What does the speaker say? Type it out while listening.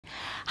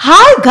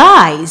Hi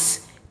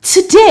guys,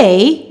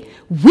 today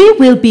we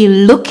will be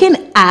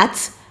looking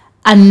at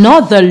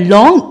another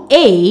long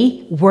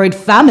A word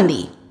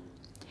family.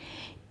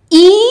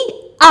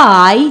 E-I-G-H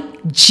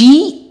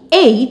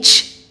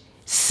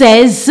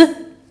says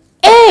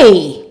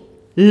A,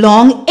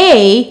 long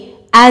A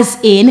as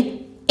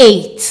in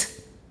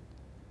 8.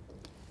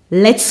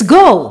 Let's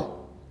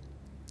go.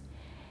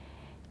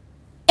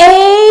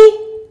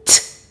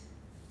 8,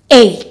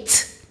 8.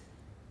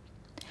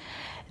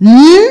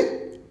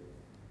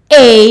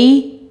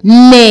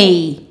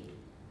 Nay.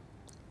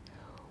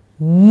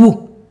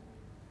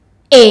 Way.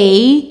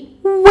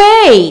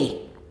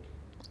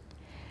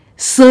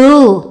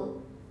 Sleigh.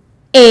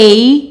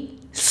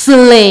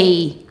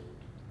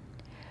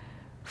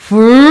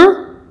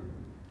 Freight.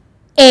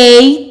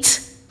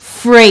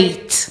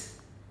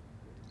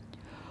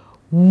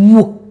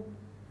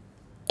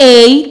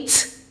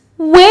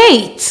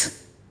 Weight.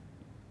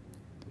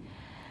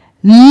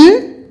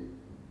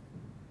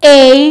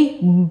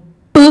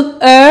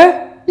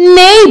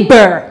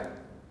 Neighbor.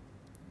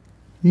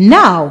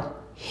 Now,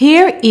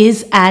 here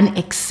is an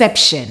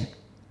exception.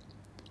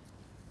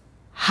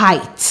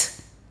 Height.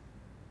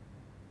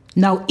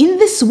 Now, in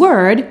this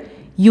word,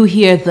 you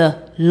hear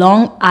the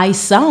long I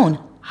sound,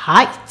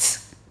 height.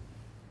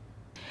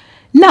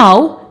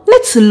 Now,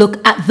 let's look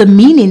at the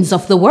meanings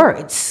of the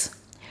words.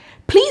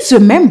 Please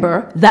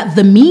remember that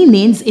the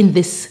meanings in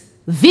this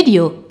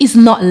video is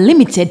not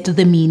limited to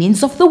the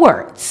meanings of the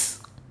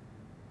words.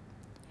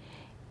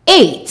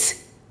 8,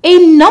 a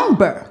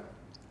number.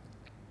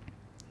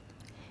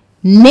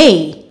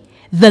 Neigh,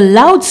 the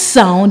loud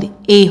sound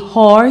a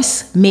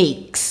horse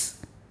makes.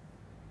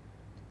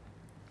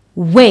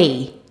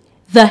 Weigh,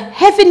 the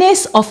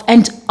heaviness of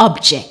an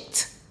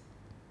object.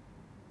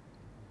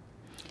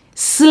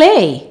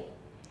 Sleigh,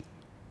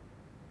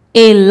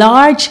 a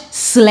large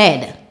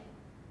sled.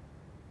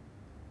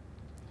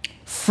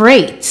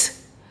 Freight,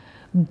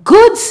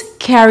 goods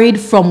carried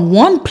from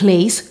one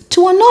place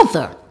to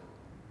another.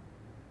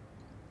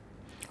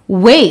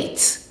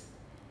 Weight,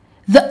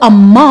 the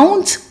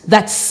amount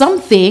that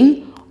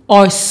something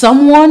or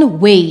someone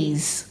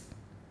weighs.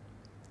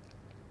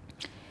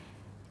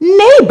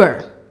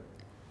 Neighbor,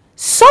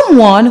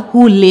 someone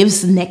who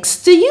lives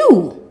next to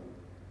you.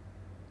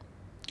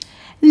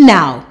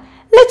 Now,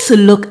 let's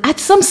look at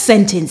some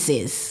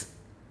sentences.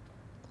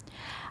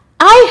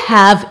 I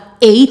have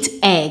 8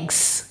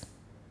 eggs.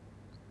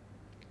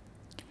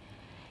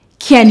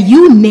 Can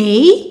you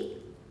neigh?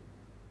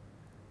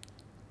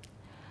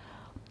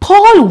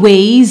 Paul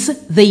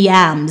weighs the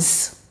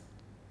yams.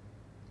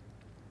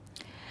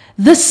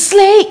 The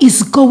sleigh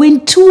is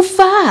going too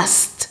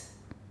fast.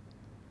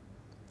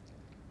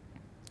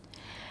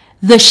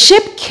 The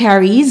ship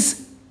carries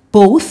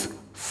both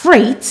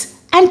freight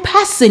and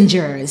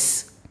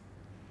passengers.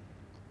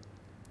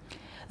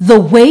 The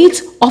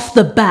weight of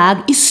the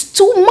bag is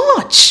too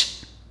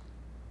much.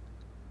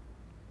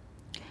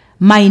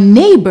 My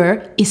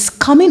neighbor is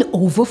coming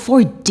over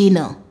for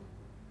dinner.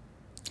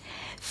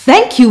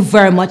 Thank you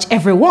very much,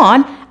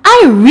 everyone.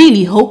 I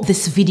really hope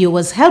this video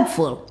was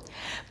helpful.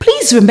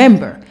 Please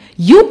remember,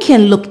 you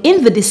can look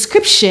in the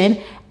description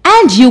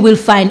and you will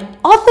find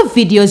other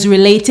videos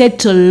related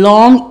to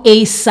long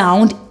A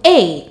sound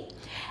A.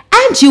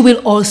 And you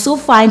will also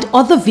find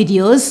other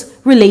videos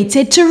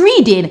related to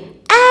reading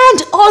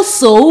and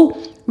also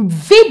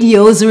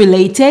videos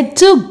related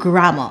to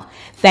grammar.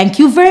 Thank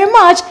you very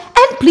much,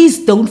 and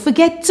please don't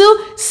forget to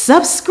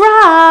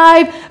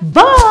subscribe.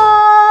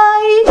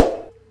 Bye!